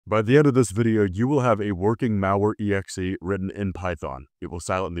By the end of this video, you will have a working malware exe written in Python. It will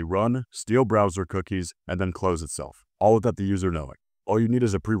silently run, steal browser cookies, and then close itself, all without the user knowing. All you need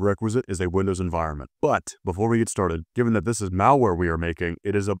as a prerequisite is a Windows environment. But before we get started, given that this is malware we are making,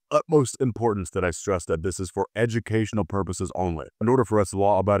 it is of utmost importance that I stress that this is for educational purposes only. In order for us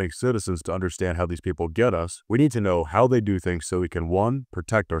law-abiding citizens to understand how these people get us, we need to know how they do things so we can 1.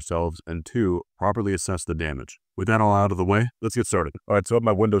 Protect ourselves, and 2. Properly assess the damage. With that all out of the way, let's get started. All right, so I have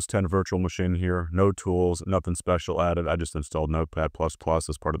my Windows 10 virtual machine here. No tools, nothing special added. I just installed Notepad++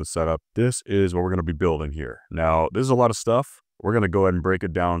 as part of the setup. This is what we're going to be building here. Now, this is a lot of stuff. We're going to go ahead and break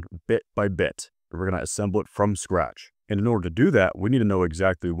it down bit by bit. We're going to assemble it from scratch. And in order to do that, we need to know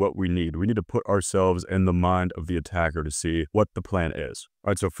exactly what we need. We need to put ourselves in the mind of the attacker to see what the plan is. All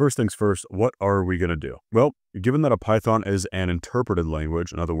right, so first things first, what are we going to do? Well, given that a Python is an interpreted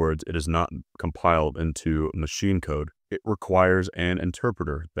language, in other words, it is not compiled into machine code, it requires an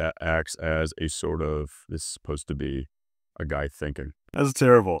interpreter that acts as a sort of, this is supposed to be a guy thinking. That's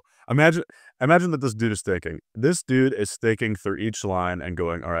terrible. Imagine that this dude is thinking. This dude is thinking through each line and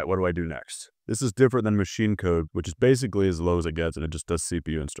going, all right, what do I do next? This is different than machine code, which is basically as low as it gets, and it just does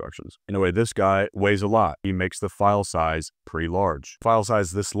CPU instructions. Anyway, this guy weighs a lot. He makes the file size pretty large. File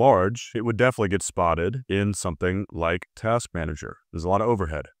size this large, it would definitely get spotted in something like Task Manager. There's a lot of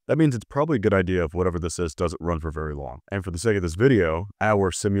overhead. That means it's probably a good idea if whatever this is doesn't run for very long. And for the sake of this video,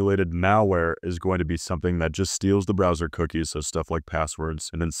 our simulated malware is going to be something that just steals the browser cookies, so stuff like passwords,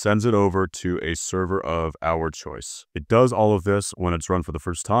 and then sends it over to a server of our choice. It does all of this when it's run for the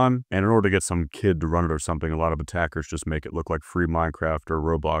first time, and in order to get some kid to run it or something, a lot of attackers just make it look like free Minecraft or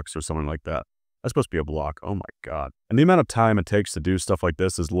Roblox or something like that. That's supposed to be a block. Oh my God. And the amount of time it takes to do stuff like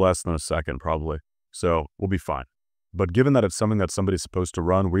this is less than a second probably. So we'll be fine. But given that it's something that somebody's supposed to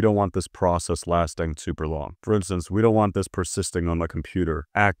run, we don't want this process lasting super long. For instance, we don't want this persisting on the computer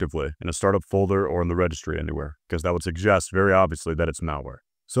actively in a startup folder or in the registry anywhere, because that would suggest very obviously that it's malware.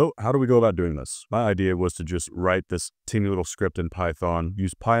 So how do we go about doing this? My idea was to just write this teeny little script in Python,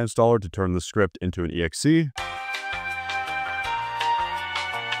 use PyInstaller to turn the script into an exe,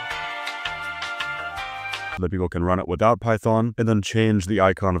 so that people can run it without Python, and then change the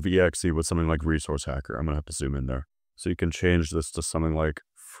icon of the exe with something like Resource Hacker. I'm going to have to zoom in there. So you can change this to something like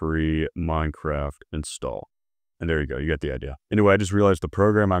free Minecraft install. And there you go, you get the idea. Anyway, I just realized the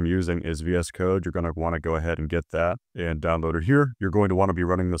program I'm using is VS Code. You're going to want to go ahead and get that and download it here. You're going to want to be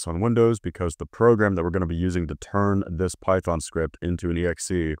running this on Windows because the program that we're going to be using to turn this Python script into an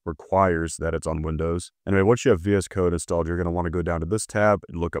exe requires that it's on Windows. Anyway, once you have VS Code installed, you're going to want to go down to this tab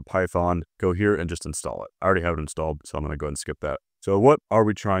and look up Python, go here and just install it. I already have it installed, so I'm going to go ahead and skip that. So what are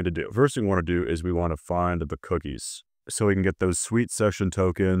we trying to do? First thing we want to do is we want to find the cookies, so we can get those sweet session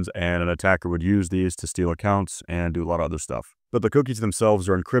tokens, and an attacker would use these to steal accounts and do a lot of other stuff. But the cookies themselves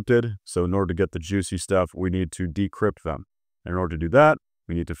are encrypted, so in order to get the juicy stuff, we need to decrypt them. And in order to do that,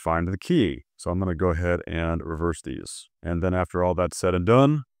 we need to find the key. So I'm going to go ahead and reverse these. And then after all that's said and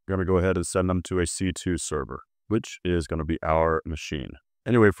done, we're going to go ahead and send them to a C2 server, which is going to be our machine.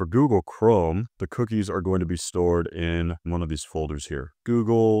 Anyway, for Google Chrome, the cookies are going to be stored in one of these folders here.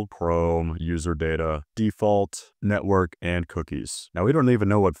 Google, Chrome, user data, default, network, and cookies. Now, we don't even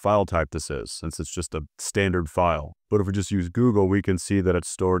know what file type this is since it's just a standard file. But if we just use Google, we can see that it's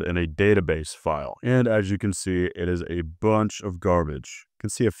stored in a database file. And as you can see, it is a bunch of garbage. You can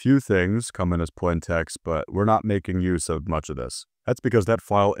see a few things come in as plain text, but we're not making use of much of this. That's because that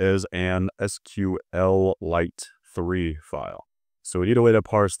file is an SQLite 3 file. So we need a way to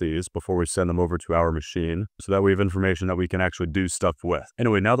parse these before we send them over to our machine so that we have information that we can actually do stuff with.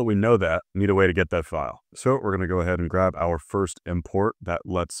 Anyway, now that we know that, we need a way to get that file. So we're going to go ahead and grab our first import that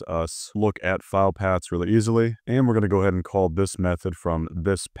lets us look at file paths really easily. And we're going to go ahead and call this method from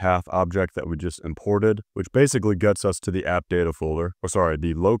this path object that we just imported, which basically gets us to the app data folder, or sorry,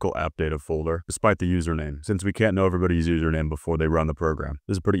 the local app data folder, despite the username, since we can't know everybody's username before they run the program.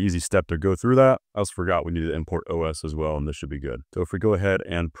 This is a pretty easy step to go through that. I also forgot we need to import OS as well, and this should be good. So if we go ahead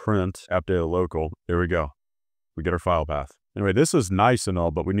and print app data local, there we go. We get our file path. Anyway, this is nice and all,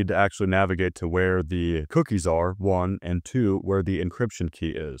 but we need to actually navigate to where the cookies are, 1, and 2, where the encryption key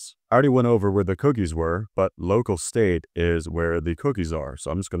is. I already went over where the cookies were, but local state is where the cookies are.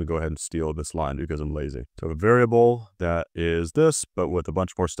 So I'm just going to go ahead and steal this line because I'm lazy. So a variable that is this, but with a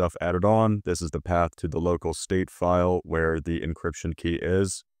bunch more stuff added on. This is the path to the local state file where the encryption key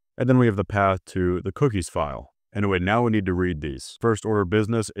is. And then we have the path to the cookies file. Anyway, now we need to read these. First order of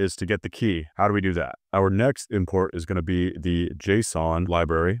business is to get the key. How do we do that? Our next import is going to be the JSON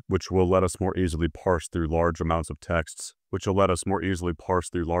library, which will let us more easily parse through large amounts of texts.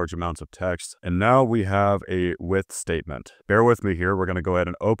 And now we have a with statement. Bear with me here. We're going to go ahead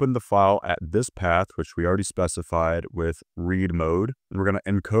and open the file at this path, which we already specified with read mode. And we're going to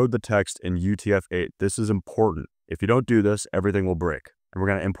encode the text in UTF-8. This is important. If you don't do this, everything will break. And we're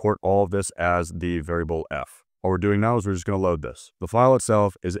going to import all of this as the variable f. All we're doing now is we're just going to load this. The file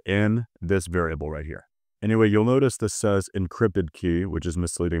itself is in this variable right here. Anyway, you'll notice this says encrypted key, which is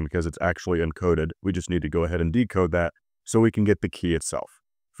misleading because it's actually encoded. We just need to go ahead and decode that so we can get the key itself.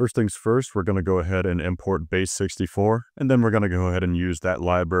 First things first, we're going to go ahead and import base64, and then we're going to go ahead and use that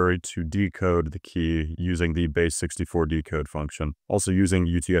library to decode the key using the base64 decode function, also using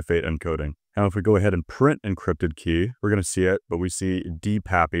UTF-8 encoding. Now, if we go ahead and print encrypted key, we're going to see it, but we see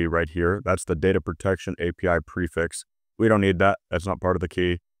DPAPI right here. That's the data protection API prefix. We don't need that. That's not part of the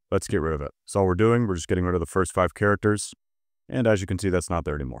key. Let's get rid of it. So all we're doing, we're just getting rid of the first 5 characters. And as you can see, that's not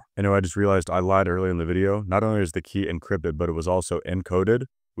there anymore. Anyway, I just realized I lied earlier in the video. Not only is the key encrypted, but it was also encoded.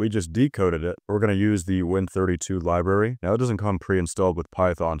 We just decoded it. We're going to use the Win32 library. Now, it doesn't come pre-installed with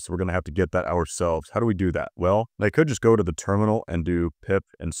Python, so we're going to have to get that ourselves. How do we do that? Well, I could just go to the terminal and do pip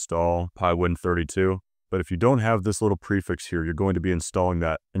install pywin32. But if you don't have this little prefix here, you're going to be installing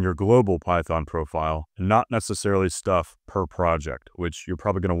that in your global Python profile, and not necessarily stuff per project, which you're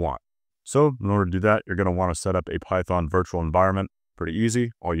probably going to want. So in order to do that, you're going to want to set up a Python virtual environment. Pretty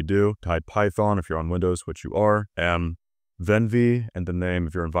easy. All you do, type Python if you're on Windows, which you are, and venv, and the name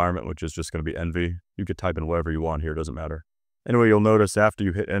of your environment, which is just going to be env. You could type in whatever you want here, doesn't matter. Anyway, you'll notice after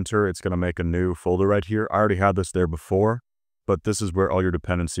you hit enter, it's going to make a new folder right here. I already had this there before, but this is where all your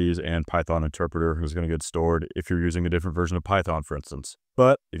dependencies and Python interpreter is going to get stored if you're using a different version of Python, for instance.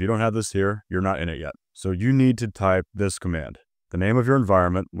 But if you don't have this here, you're not in it yet. So you need to type this command. The name of your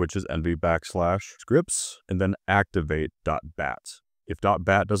environment, which is env/scripts, and then activate.bat. If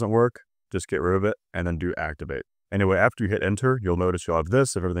 .bat doesn't work, just get rid of it and then do activate. Anyway, after you hit enter, you'll notice you'll have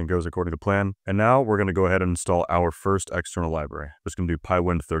this if everything goes according to plan. And now we're going to go ahead and install our first external library. We're just going to do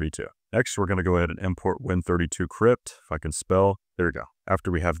pywin32. Next, we're going to go ahead and import win32 crypt, if I can spell. There we go.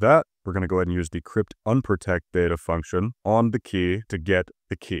 After we have that, we're going to go ahead and use the crypt unprotect data function on the key to get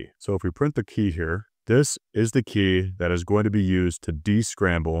the key. So if we print the key here, this is the key that is going to be used to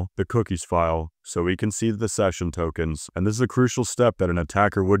descramble the cookies file so we can see the session tokens. And this is a crucial step that an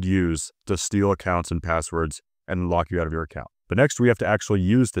attacker would use to steal accounts and passwords and lock you out of your account. But next, we have to actually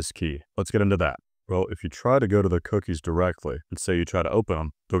use this key. Let's get into that. Well, if you try to go to the cookies directly and say you try to open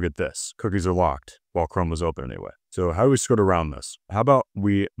them, you'll get this. Cookies are locked while Chrome was open anyway. So how do we skirt around this? How about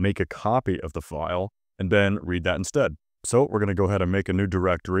we make a copy of the file and then read that instead? So we're going to go ahead and make a new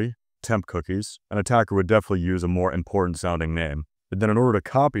directory, temp cookies. An attacker would definitely use a more important sounding name. And then in order to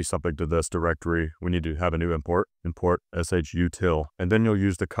copy something to this directory, we need to have a new import shutil. And then you'll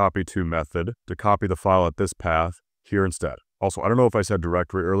use the copy to method to copy the file at this path here instead. Also, I don't know if I said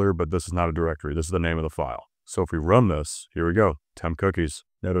directory earlier, but this is not a directory. This is the name of the file. So if we run this, here we go, temp cookies.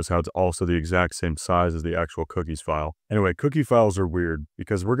 Notice how it's also the exact same size as the actual cookies file. Anyway, cookie files are weird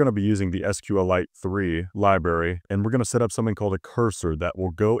because we're going to be using the SQLite 3 library, and we're going to set up something called a cursor that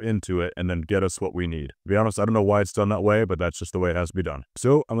will go into it and then get us what we need. To be honest, I don't know why it's done that way, but that's just the way it has to be done.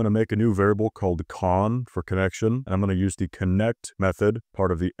 So I'm going to make a new variable called con for connection, and I'm going to use the connect method,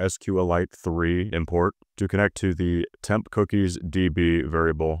 part of the SQLite 3 import, to connect to the temp cookies DB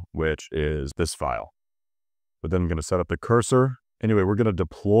variable, which is this file. But then I'm going to set up the cursor. Anyway, we're going to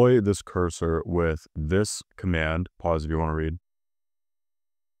deploy this cursor with this command. Pause if you want to read.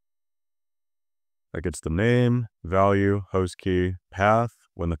 That gets the name, value, host key, path,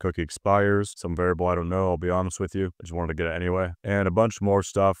 when the cookie expires, some variable I don't know, I'll be honest with you. I just wanted to get it anyway. And a bunch more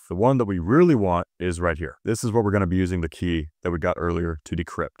stuff. The one that we really want is right here. This is what we're going to be using the key that we got earlier to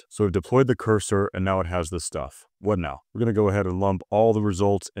decrypt. So we've deployed the cursor and now it has this stuff. What now? We're going to go ahead and lump all the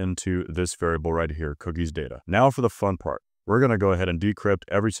results into this variable right here, cookies data. Now for the fun part. We're going to go ahead and decrypt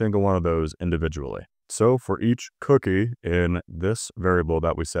every single one of those individually. So for each cookie in this variable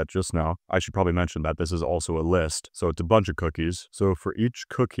that we set just now, I should probably mention that this is also a list. So it's a bunch of cookies. So for each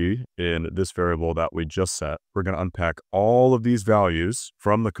cookie in this variable that we just set, we're going to unpack all of these values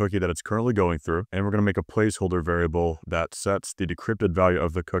from the cookie that it's currently going through. And we're going to make a placeholder variable that sets the decrypted value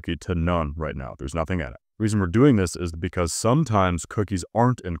of the cookie to none right now. There's nothing in it. The reason we're doing this is because sometimes cookies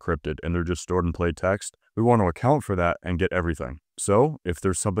aren't encrypted and they're just stored in plain text. We want to account for that and get everything. So if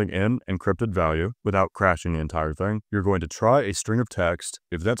there's something in encrypted value without crashing the entire thing, you're going to try a string of text.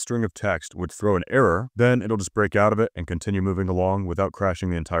 If that string of text would throw an error, then it'll just break out of it and continue moving along without crashing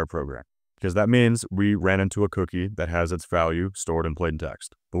the entire program. because that means we ran into a cookie that has its value stored in plain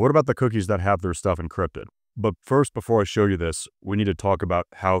text. But what about the cookies that have their stuff encrypted? But first, before I show you this, we need to talk about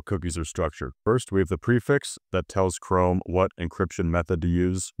how cookies are structured. First, we have the prefix that tells Chrome what encryption method to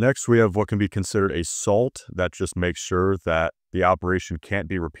use. Next, we have what can be considered a salt that just makes sure that the operation can't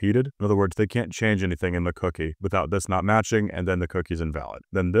be repeated. In other words, they can't change anything in the cookie without this not matching, and then the cookie's invalid.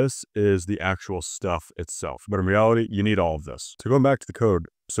 Then this is the actual stuff itself. But in reality, you need all of this. So going back to the code,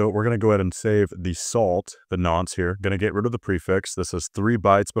 so we're going to go ahead and save the salt, the nonce here. Going to get rid of the prefix. This is 3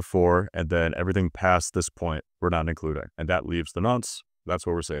 bytes before, and then everything past this point, we're not including. And that leaves the nonce. That's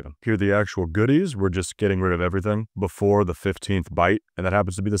what we're saving. Here are the actual goodies. We're just getting rid of everything before the 15th byte, and that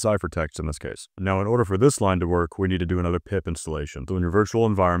happens to be the ciphertext in this case. Now, in order for this line to work, we need to do another pip installation. So in your virtual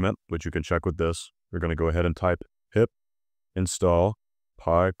environment, which you can check with this, we're going to go ahead and type pip install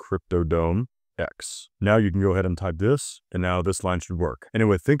py-cryptodome X. Now you can go ahead and type this, and now this line should work.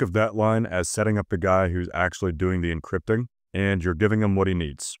 Anyway, think of that line as setting up the guy who's actually doing the encrypting, and you're giving him what he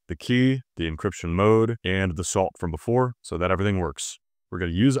needs. The key, the encryption mode, and the salt from before, so that everything works. We're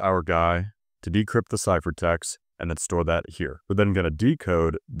going to use our guy to decrypt the ciphertext and then store that here. We're then going to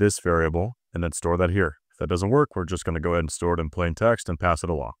decode this variable and then store that here. If that doesn't work, we're just going to go ahead and store it in plain text and pass it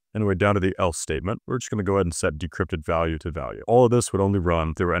along. Anyway, down to the else statement, we're just going to go ahead and set decrypted value to value. All of this would only run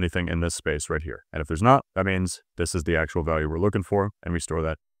if there were anything in this space right here. And if there's not, that means this is the actual value we're looking for, and we store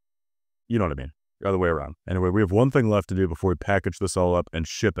that. You know what I mean. The other way around. Anyway, we have one thing left to do before we package this all up and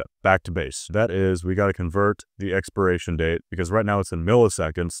ship it back to base. That is, we got to convert the expiration date, because right now it's in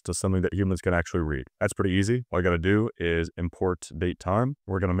milliseconds, to something that humans can actually read. That's pretty easy. All I got to do is import date time.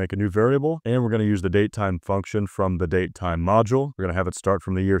 We're going to make a new variable, and we're going to use the date time function from the date time module. We're going to have it start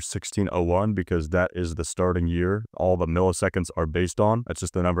from the year 1601, because that is the starting year all the milliseconds are based on. That's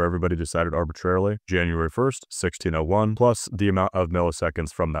just the number everybody decided arbitrarily. January 1st, 1601, plus the amount of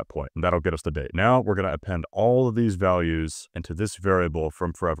milliseconds from that point. And that'll get us the date. Now we're going to append all of these values into this variable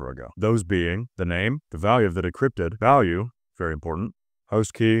from forever ago. Those being the name, the value of the decrypted value, very important,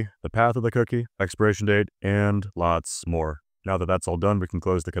 host key, the path of the cookie, expiration date, and lots more. Now that that's all done, we can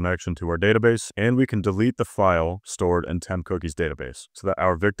close the connection to our database, and we can delete the file stored in temp cookies database so that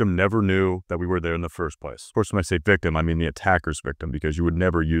our victim never knew that we were there in the first place. Of course, when I say victim, I mean the attacker's victim, because you would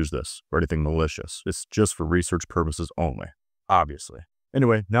never use this for anything malicious. It's just for research purposes only, obviously.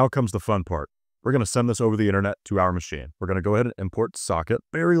 Anyway, now comes the fun part. We're going to send this over the internet to our machine. We're going to go ahead and import socket.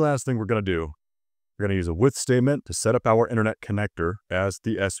 Very last thing we're going to do, we're going to use a with statement to set up our internet connector as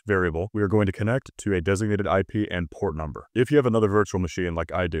the S variable. We are going to connect to a designated IP and port number. If you have another virtual machine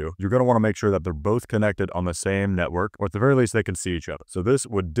like I do, you're going to want to make sure that they're both connected on the same network, or at the very least they can see each other. So this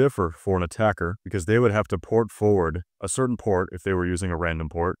would differ for an attacker, because they would have to port forward a certain port if they were using a random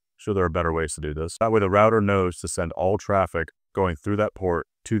port. Sure, there are better ways to do this. That way the router knows to send all traffic going through that port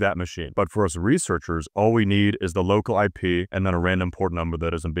to that machine. But for us researchers, all we need is the local IP and then a random port number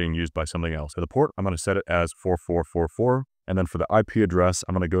that isn't being used by something else. For the port, I'm going to set it as 4444. And then for the IP address,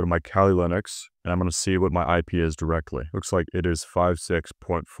 I'm going to go to my Kali Linux, and I'm going to see what my IP is directly. Looks like it is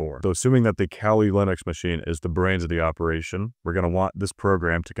 56.4. So assuming that the Kali Linux machine is the brains of the operation, we're going to want this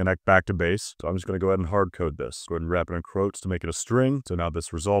program to connect back to base. So I'm just going to go ahead and hard code this. Go ahead and wrap it in quotes to make it a string. So now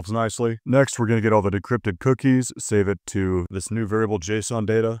this resolves nicely. Next, we're going to get all the decrypted cookies, save it to this new variable JSON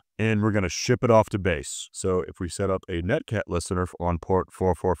data, and we're going to ship it off to base. So if we set up a netcat listener on port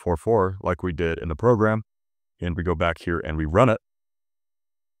 4444, like we did in the program, and we go back here and we run it,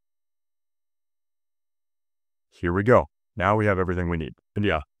 here we go. Now we have everything we need. And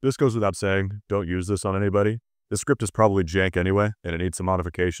yeah, this goes without saying, don't use this on anybody. This script is probably jank anyway, and it needs some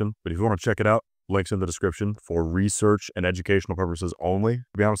modification. But if you want to check it out, links in the description for research and educational purposes only.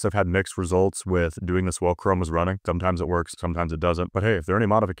 To be honest, I've had mixed results with doing this while Chrome is running. Sometimes it works, sometimes it doesn't. But hey, if there are any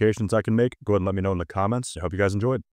modifications I can make, go ahead and let me know in the comments. I hope you guys enjoyed.